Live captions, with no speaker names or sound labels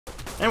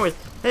Anyways,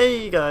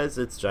 hey guys,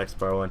 it's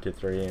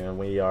Jacksparrow123 and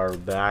we are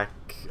back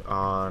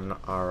on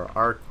our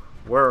Ark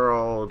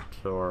world,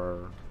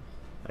 or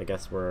I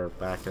guess we're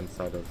back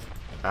inside of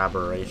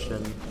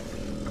Aberration.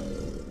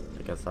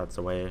 I guess that's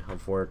a way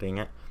of wording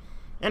it.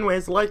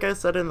 Anyways, like I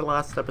said in the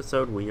last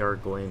episode, we are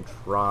going to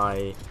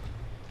try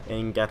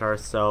and get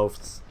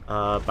ourselves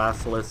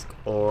Basilisk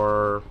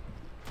or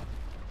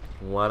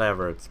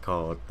whatever it's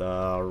called,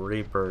 the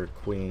Reaper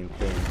Queen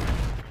thing.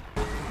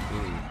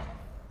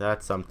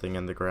 That's something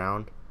in the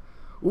ground.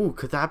 Ooh,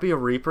 could that be a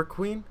Reaper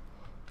Queen?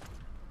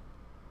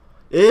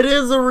 It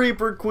is a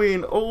Reaper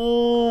Queen!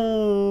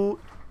 Oh!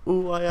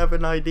 Ooh, I have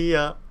an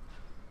idea.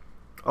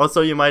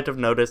 Also, you might have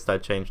noticed I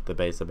changed the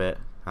base a bit.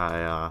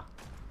 I,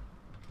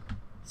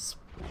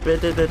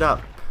 spitted it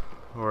up.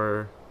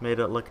 Or made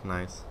it look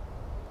nice.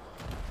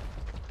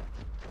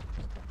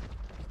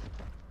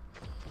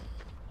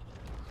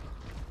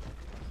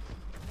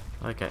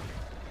 Okay.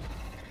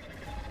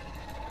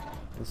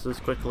 Let's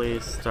just quickly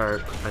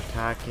start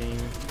attacking.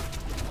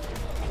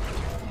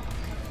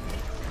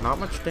 Not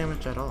much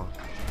damage at all.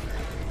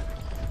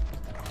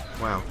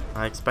 Wow,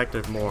 I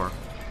expected more.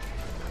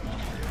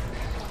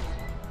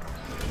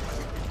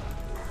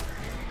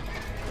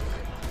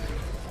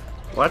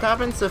 What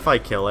happens if I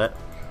kill it?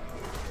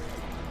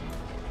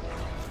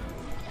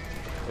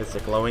 Is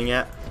it glowing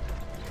yet?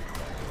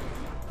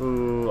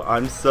 Ooh,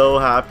 I'm so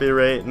happy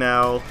right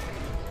now.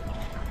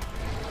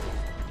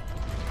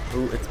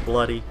 Ooh, it's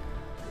bloody.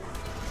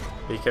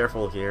 Be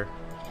careful here.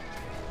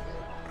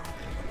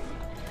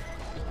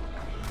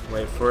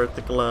 Wait for it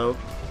to glow.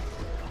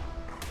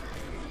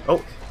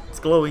 Oh, it's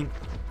glowing.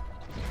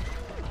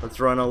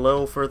 Let's run a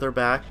little further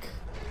back.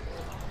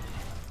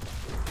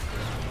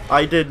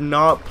 I did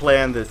not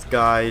plan this,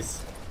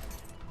 guys.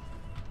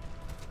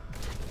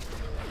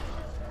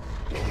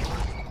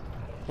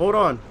 Hold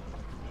on.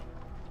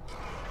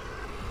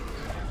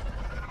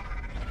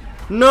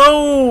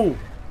 No!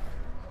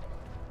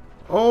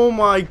 Oh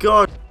my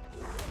god.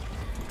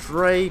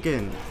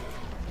 Dragon.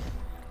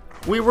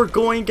 We were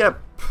going to get...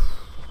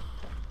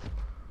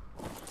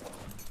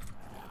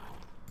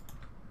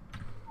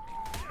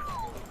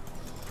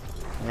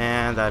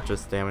 And that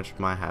just damaged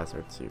my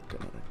hazard suit,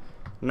 didn't it?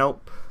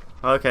 Nope.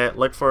 Okay,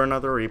 look for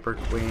another Reaper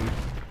Queen.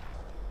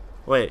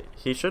 Wait,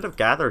 he should have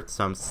gathered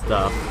some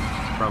stuff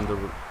from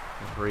the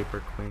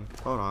Reaper Queen.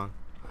 Hold on.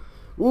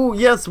 Ooh,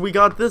 yes, we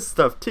got this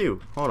stuff too.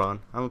 Hold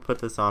on, I'm gonna put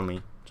this on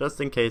me. Just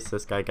in case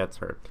this guy gets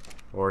hurt.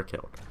 Or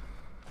killed.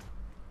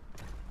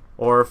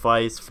 Or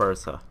vice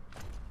versa.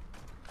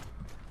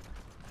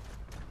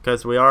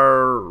 Because we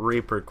are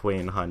Reaper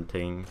Queen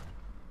hunting.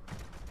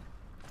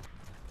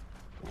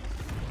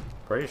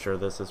 Pretty sure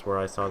this is where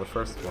I saw the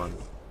first one.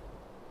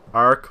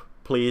 Ark,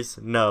 please,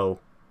 no.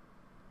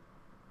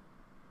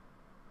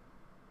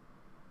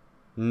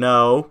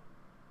 No.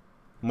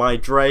 My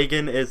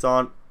dragon is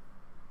on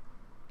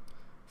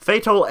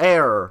fatal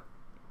error.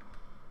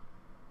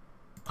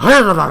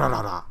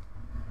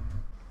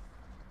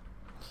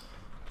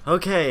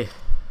 Okay.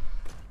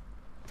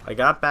 I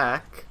got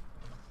back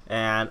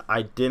and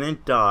I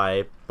didn't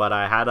die, but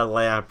I had a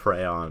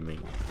lamprey on me.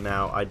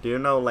 Now, I do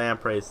know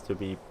lampreys to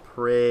be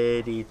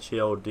pretty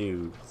chill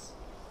dudes.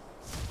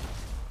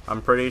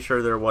 I'm pretty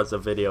sure there was a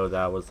video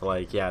that was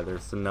like, yeah,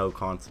 there's no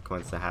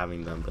consequence to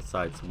having them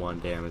besides 1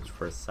 damage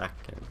per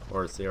second,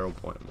 or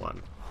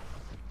 0.1.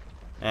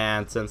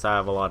 And since I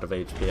have a lot of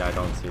HP, I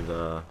don't see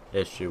the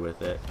issue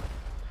with it.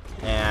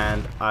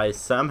 And I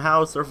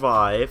somehow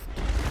survived.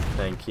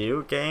 Thank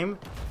you, game.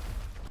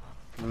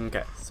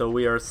 Okay, so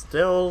we are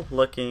still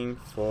looking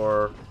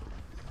for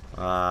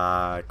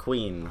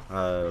Queen,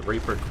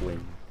 Reaper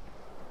Queen.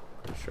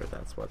 Pretty sure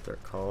that's what they're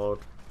called.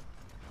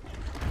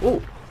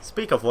 Ooh,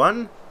 speak of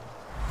one.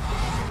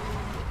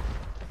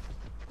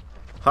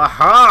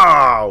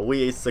 Haha!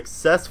 We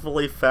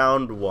successfully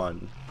found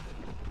one.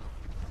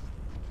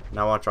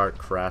 Now watch Ark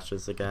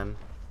crashes again.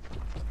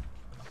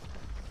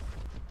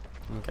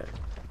 Okay,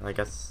 I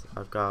guess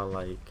I've gotta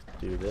like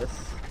do this.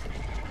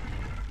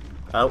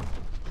 Oh,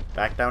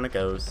 back down it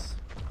goes.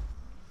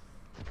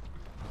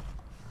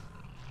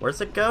 Where's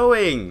it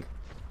going?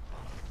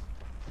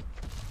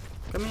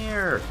 Come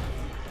here.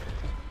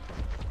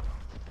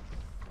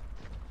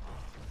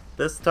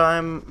 This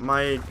time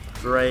my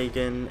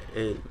dragon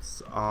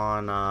is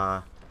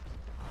on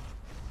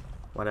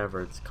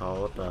whatever it's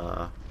called,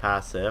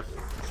 passive.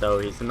 So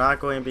he's not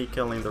going to be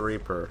killing the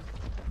Reaper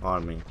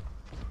on me.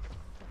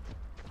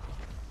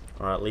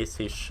 Or at least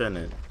he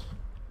shouldn't.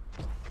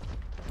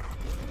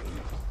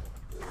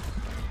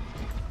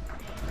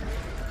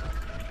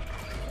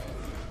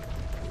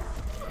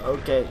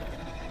 Okay.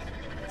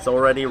 It's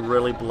already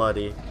really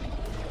bloody.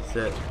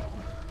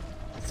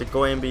 Is it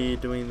going to be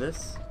doing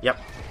this? Yep.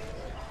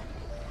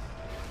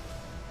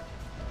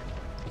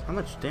 How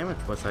much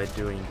damage was I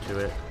doing to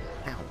it?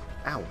 Ow,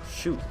 ow,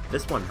 shoot.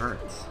 This one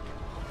hurts.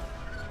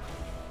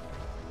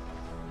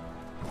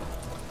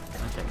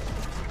 Okay.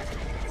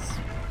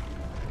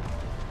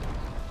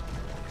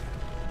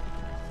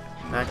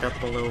 Back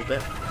up a little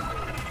bit.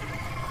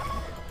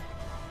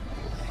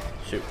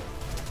 Shoot.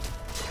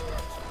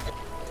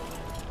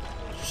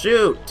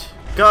 Shoot!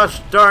 Gosh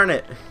darn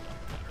it!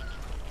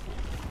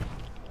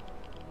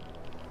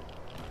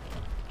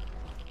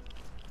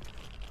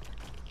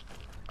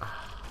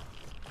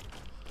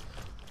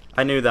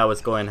 I knew that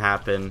was going to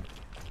happen.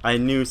 I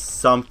knew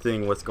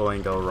something was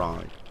going to go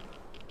wrong.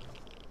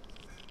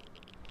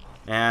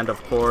 And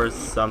of course,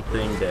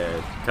 something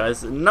did.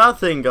 Because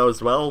nothing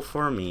goes well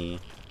for me.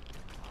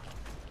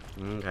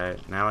 Okay,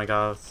 now I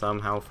gotta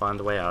somehow find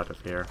a way out of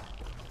here.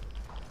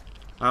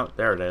 Oh,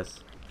 there it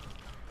is.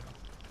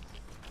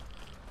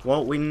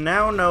 Well, we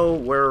now know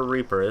where a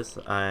Reaper is.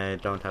 I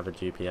don't have a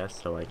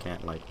GPS, so I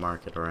can't, like,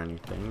 mark it or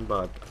anything.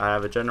 But I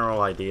have a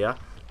general idea.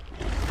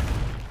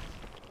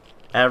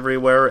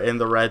 Everywhere in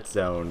the red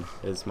zone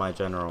is my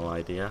general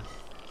idea.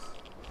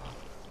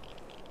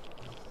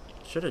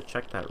 Should have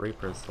checked that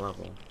Reaper's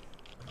level.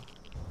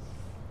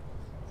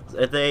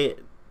 If they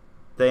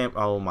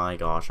oh my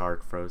gosh,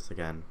 Ark froze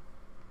again.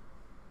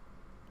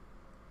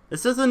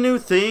 Is this a new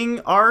thing,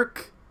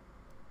 Ark?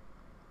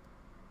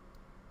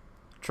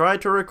 Try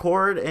to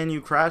record and you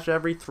crash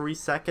every 3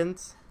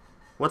 seconds?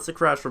 What's the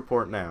crash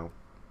report now?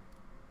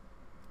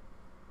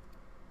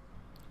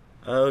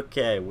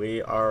 Okay,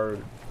 we are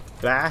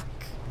back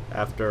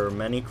after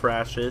many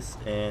crashes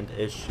and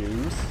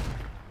issues.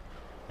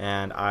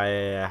 And I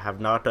have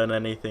not done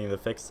anything to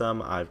fix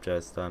them. I've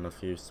just done a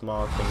few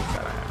small things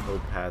that I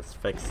hope has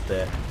fixed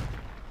it.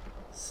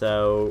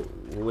 So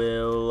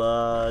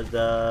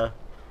we'll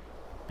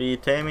be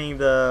taming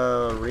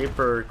the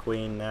Reaper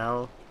Queen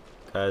now,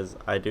 because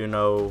I do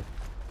know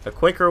a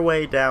quicker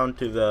way down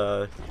to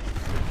the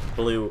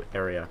blue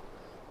area.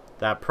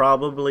 That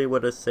probably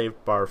would have saved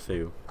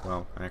Barfu.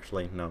 Well,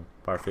 actually, no.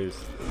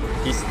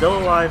 He's still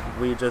alive,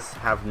 we just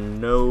have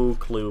no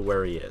clue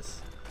where he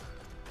is.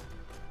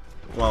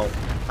 Well,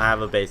 I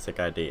have a basic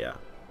idea.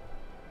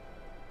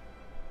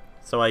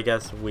 So I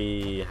guess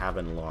we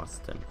haven't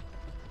lost him.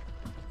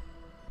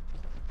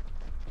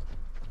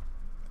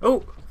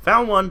 Oh,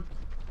 found one!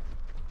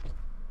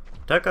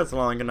 Took us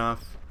long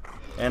enough.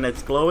 And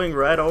it's glowing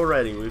red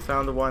already. We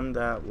found the one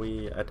that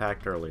we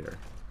attacked earlier.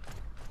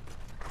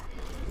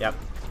 Yep.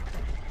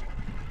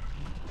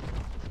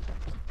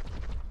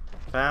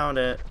 Found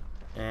it.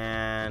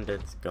 And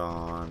it's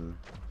gone.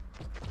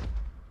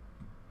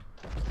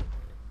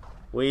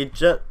 We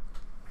just...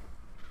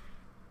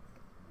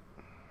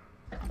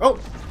 Oh!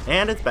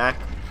 And it's back.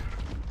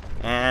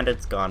 And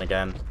it's gone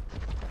again.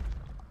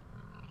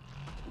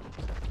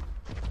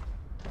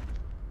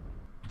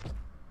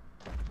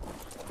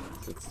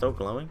 Is it still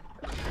glowing?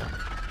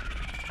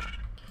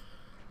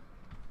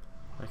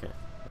 Okay,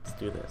 let's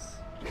do this.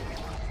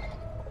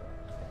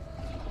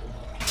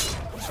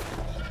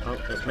 Oh,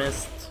 it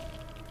missed.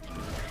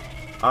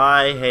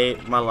 I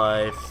hate my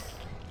life.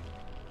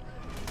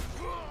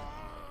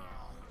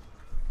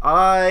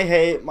 I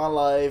hate my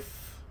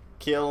life.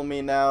 Kill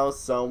me now,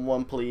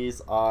 someone please.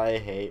 I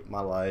hate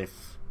my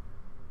life.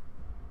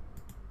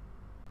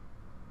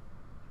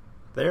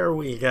 There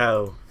we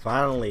go.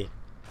 Finally.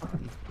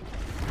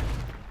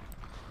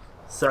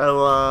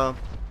 So,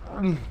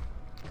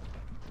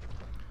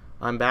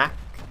 I'm back.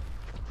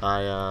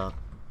 Oh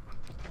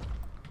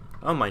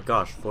my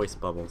gosh, voice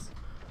bubbles.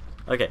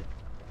 Okay,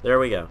 there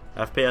we go.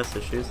 FPS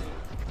issues.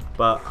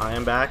 But I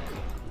am back.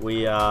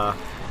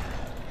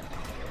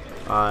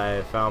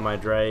 I found my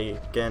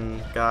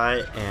dragon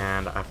guy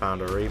and I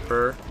found a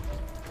Reaper.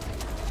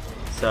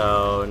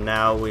 So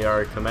now we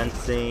are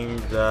commencing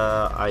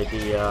the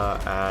idea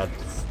at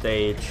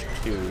stage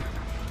 2.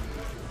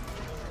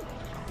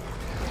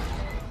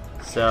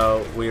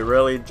 So we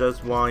really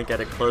just want to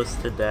get it close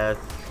to death.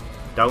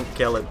 Don't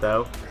kill it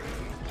though.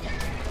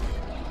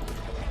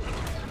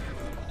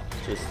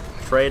 Just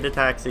trade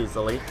attacks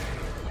easily.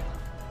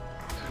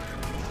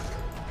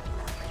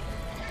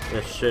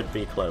 This should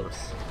be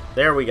close.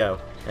 There we go.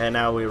 And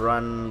now we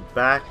run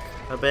back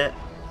a bit.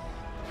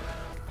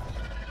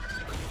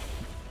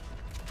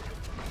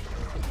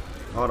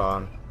 Hold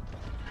on.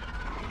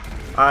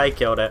 I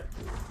killed it.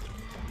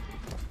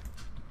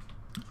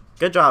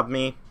 Good job,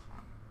 me.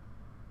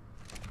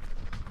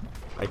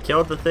 I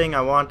killed the thing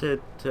I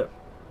wanted to...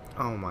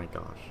 Oh my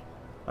gosh.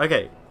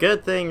 Okay,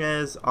 good thing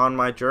is, on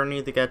my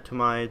journey to get to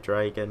my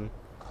dragon,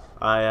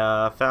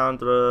 I found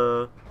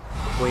the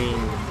queen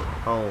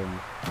home-ish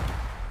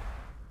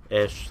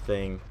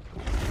thing.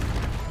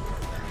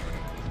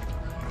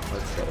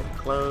 Let's get it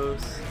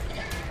close.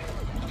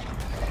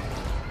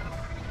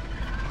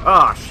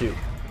 Ah, shoot.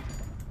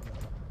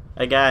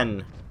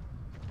 Again.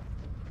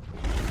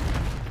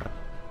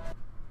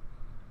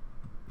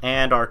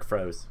 And Ark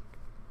froze.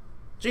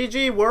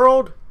 GG,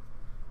 world!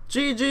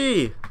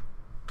 GG!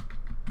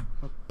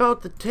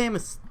 About to tame a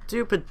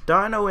stupid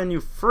dino and you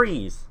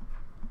freeze.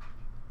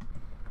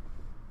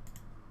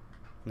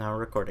 Now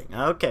recording.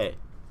 Okay,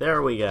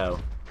 there we go.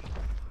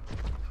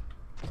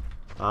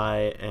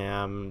 I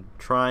am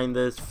trying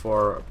this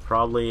for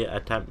probably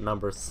attempt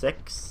number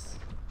 6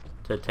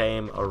 to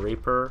tame a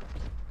Reaper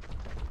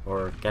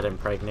or get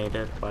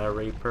impregnated by a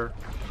Reaper.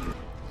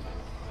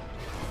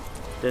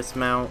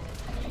 Dismount,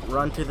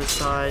 run to the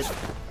side.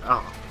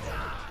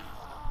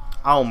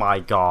 Oh my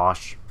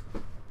gosh.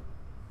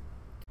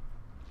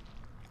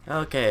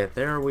 Okay,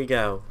 there we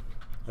go.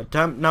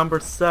 Attempt number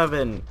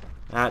 7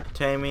 at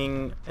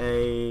taming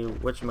a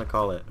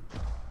whatchamacallit.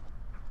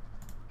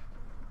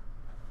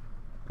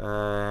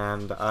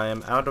 And I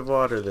am out of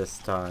water this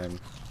time.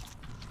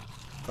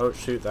 Oh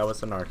shoot, that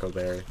was an Ark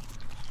Aberration.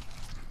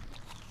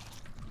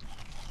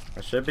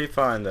 I should be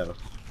fine though.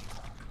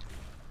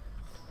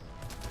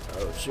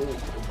 Oh shoot.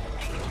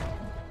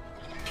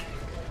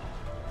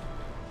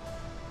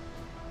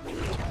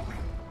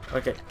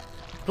 Okay,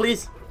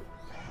 please.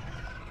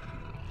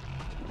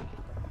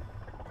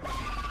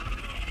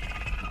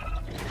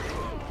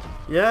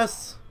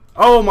 Yes.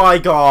 Oh my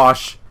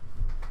gosh.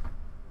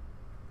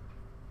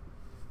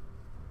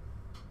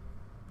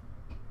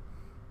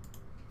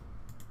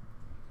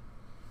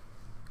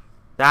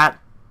 That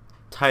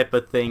type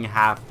of thing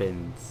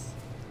happens.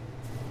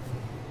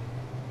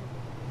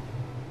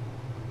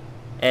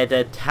 It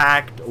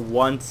attacked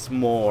once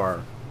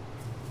more.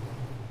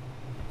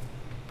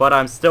 But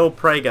I'm still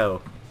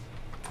prego.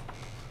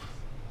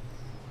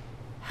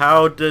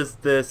 How does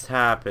this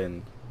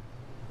happen?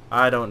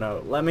 I don't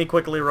know. Let me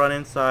quickly run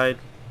inside.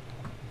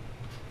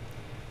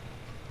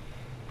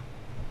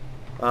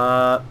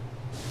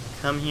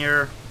 Come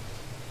here.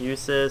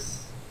 Use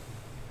this.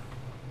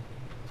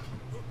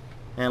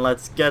 And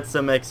let's get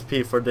some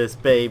XP for this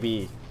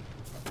baby.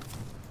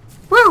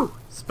 Woo!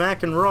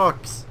 Smacking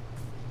rocks.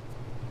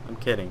 I'm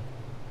kidding.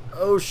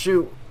 Oh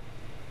shoot.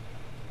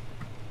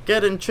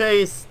 Getting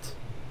chased.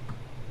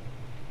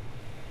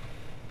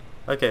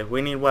 Okay,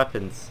 we need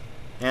weapons.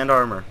 And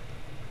armor.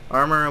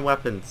 Armor and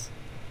weapons.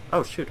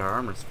 Oh shoot, our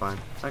armor's fine.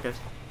 Okay.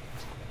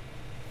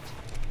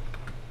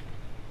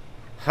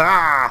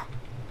 Ha!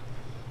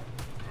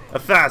 A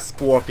fast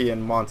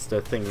scorpion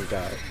monster thingy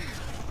guy.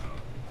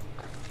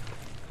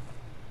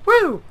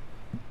 Woo!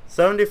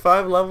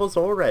 75 levels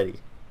already.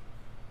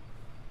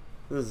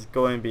 This is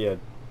going to be a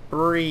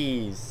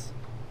breeze.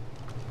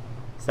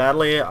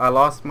 Sadly, I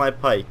lost my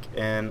pike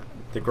in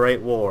the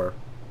Great War.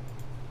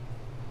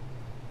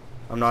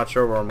 I'm not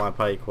sure where my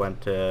pike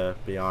went, to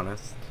be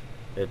honest.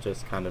 It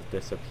just kind of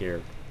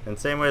disappeared. And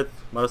same with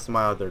most of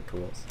my other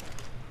tools.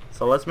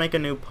 So let's make a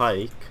new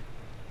pike.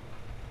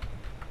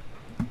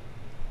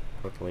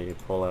 Quickly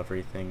pull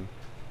everything.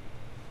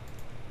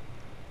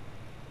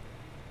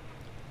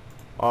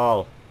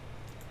 All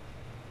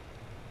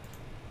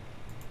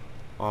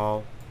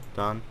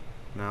done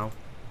now.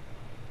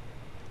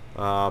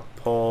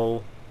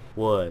 Pull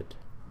wood.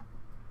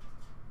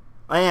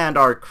 And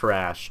Ark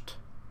crashed.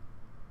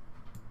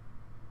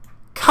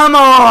 Come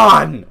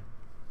on!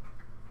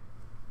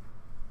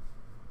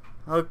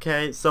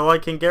 Okay, so I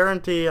can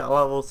guarantee a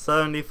level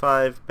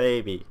 75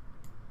 baby.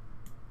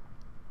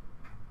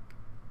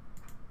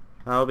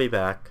 I'll be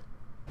back.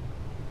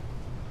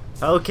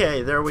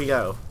 Okay, there we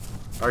go.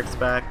 Ark's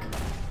back.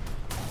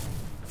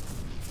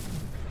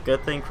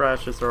 Good thing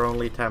crashes are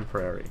only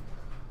temporary.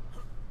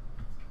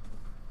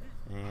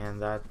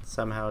 And that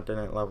somehow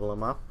didn't level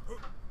him up?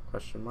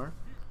 Question mark.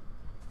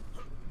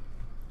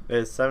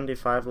 Is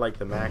 75 like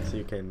the max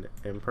you can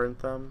imprint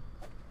them?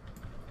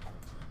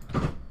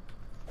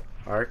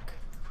 Ark?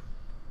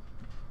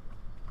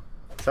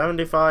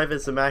 75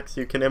 is the max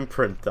you can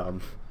imprint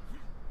them.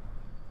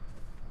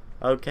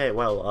 Okay,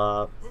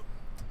 well,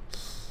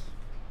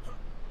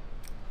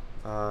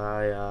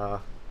 I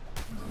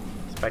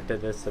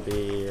expected this to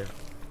be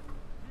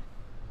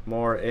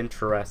more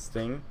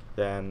interesting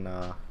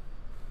than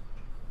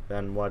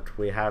what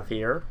we have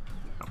here.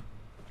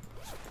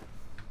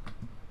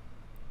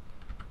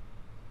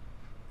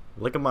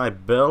 Look at my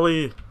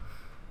belly.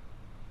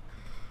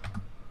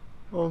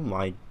 Oh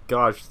my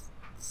gosh.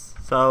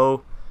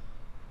 So,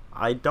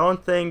 I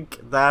don't think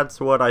that's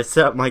what I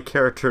set my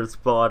character's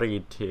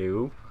body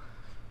to.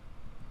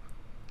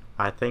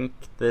 I think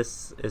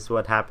this is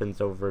what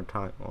happens over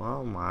time.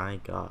 Oh my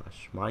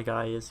gosh. My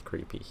guy is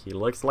creepy. He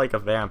looks like a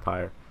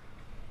vampire.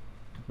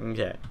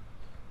 Okay.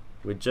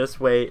 We just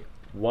wait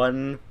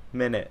 1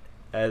 minute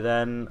and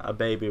then a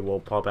baby will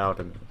pop out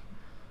of me.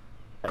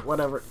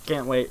 Whatever.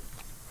 Can't wait.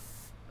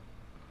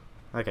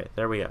 Okay,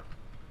 there we go.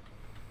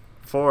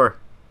 4,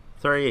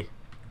 3,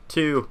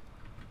 2,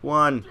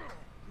 1.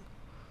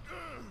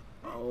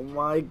 Oh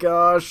my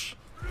gosh.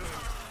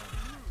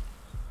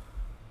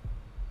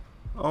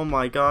 Oh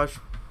my gosh.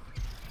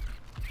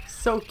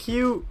 So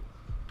cute.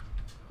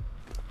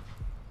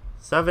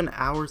 7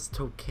 hours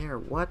to care.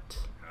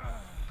 What?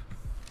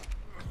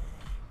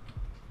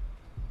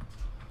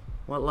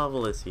 What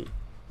level is he?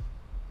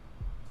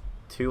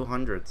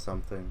 200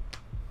 something.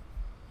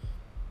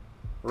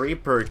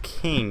 Reaper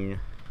King.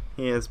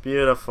 He is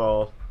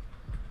beautiful.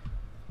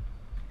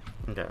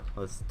 Okay,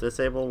 let's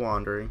disable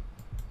wandering.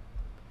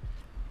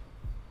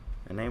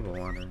 Enable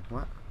wandering.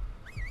 What?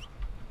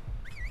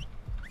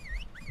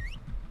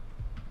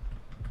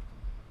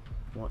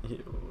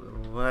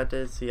 What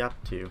is he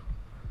up to?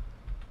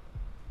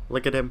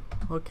 Look at him.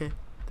 Okay,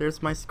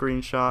 there's my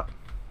screenshot.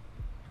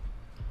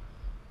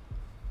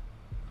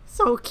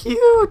 So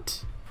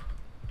cute!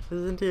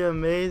 Isn't he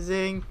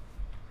amazing?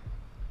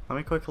 Let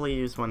me quickly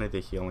use one of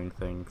the healing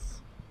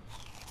things.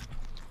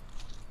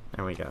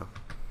 There we go.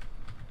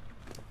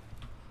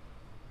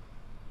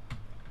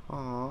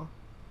 Aww.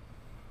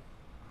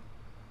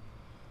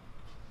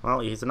 Well,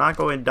 he's not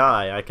going to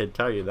die, I can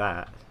tell you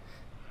that.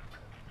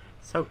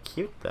 So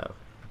cute, though.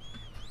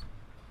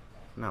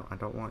 No, I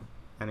don't want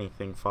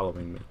anything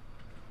following me.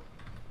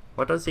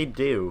 What does he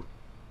do?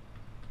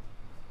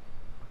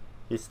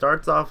 He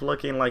starts off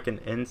looking like an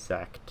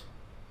insect.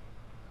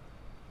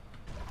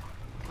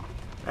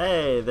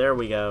 Hey, there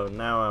we go.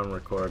 Now I'm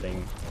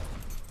recording.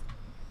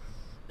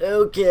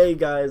 Okay,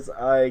 guys,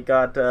 I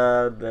got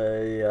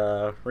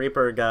the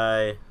Reaper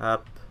guy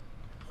up.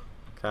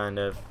 Kind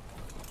of.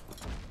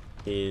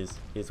 He's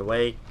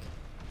awake.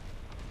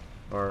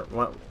 Or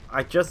what?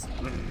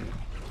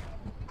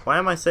 Why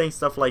am I saying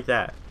stuff like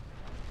that?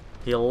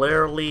 He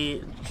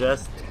literally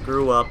just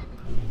grew up.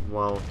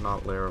 Well,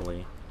 not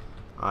literally.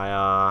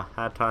 I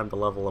had time to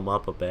level him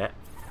up a bit,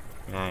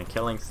 and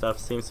killing stuff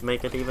seems to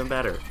make it even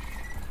better.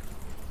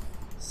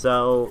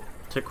 So,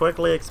 to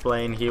quickly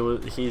explain,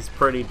 he's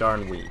pretty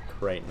darn weak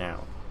right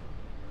now,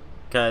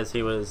 because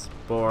he was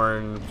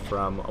born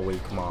from a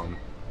weak mom.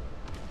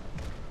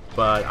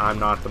 But I'm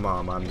not the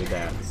mom, I'm the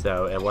dad,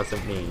 so it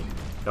wasn't me.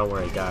 Don't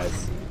worry,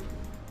 guys.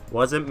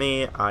 Wasn't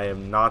me, I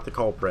am not the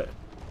culprit.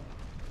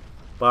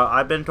 But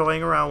I've been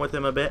toying around with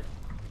him a bit.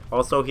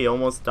 Also, he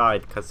almost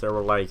died because there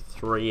were like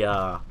three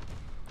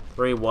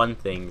 1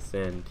 things,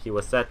 and he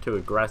was set to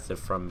aggressive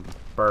from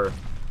birth.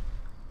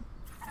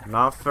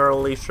 Not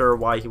fairly sure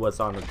why he was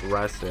on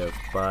aggressive,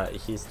 but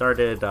he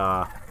started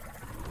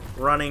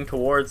running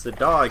towards the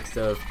dogs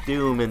of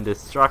doom and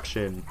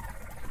destruction.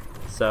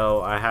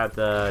 So I had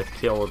to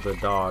kill the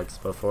dogs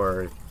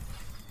before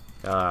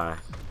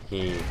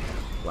he,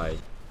 like...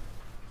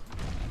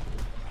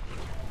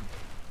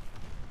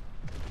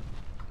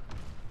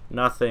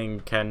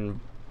 Nothing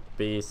can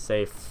be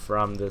safe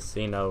from the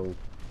Xeno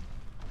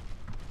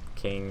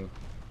King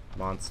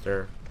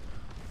monster.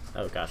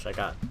 Oh gosh, I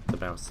got the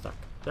mouse stuck.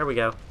 There we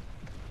go.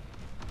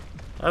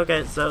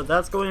 Okay, so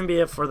that's going to be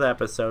it for the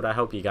episode. I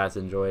hope you guys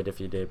enjoyed. If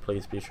you did,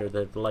 please be sure to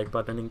hit the like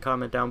button and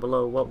comment down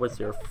below what was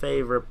your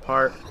favorite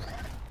part.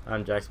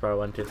 I'm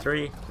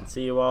JackSparrow123, and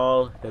see you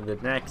all in the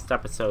next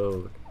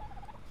episode.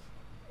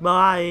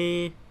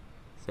 Bye!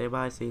 Say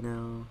bye,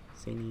 Xeno.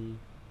 Xeni.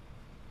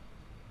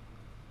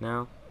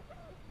 No?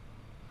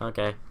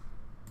 Okay.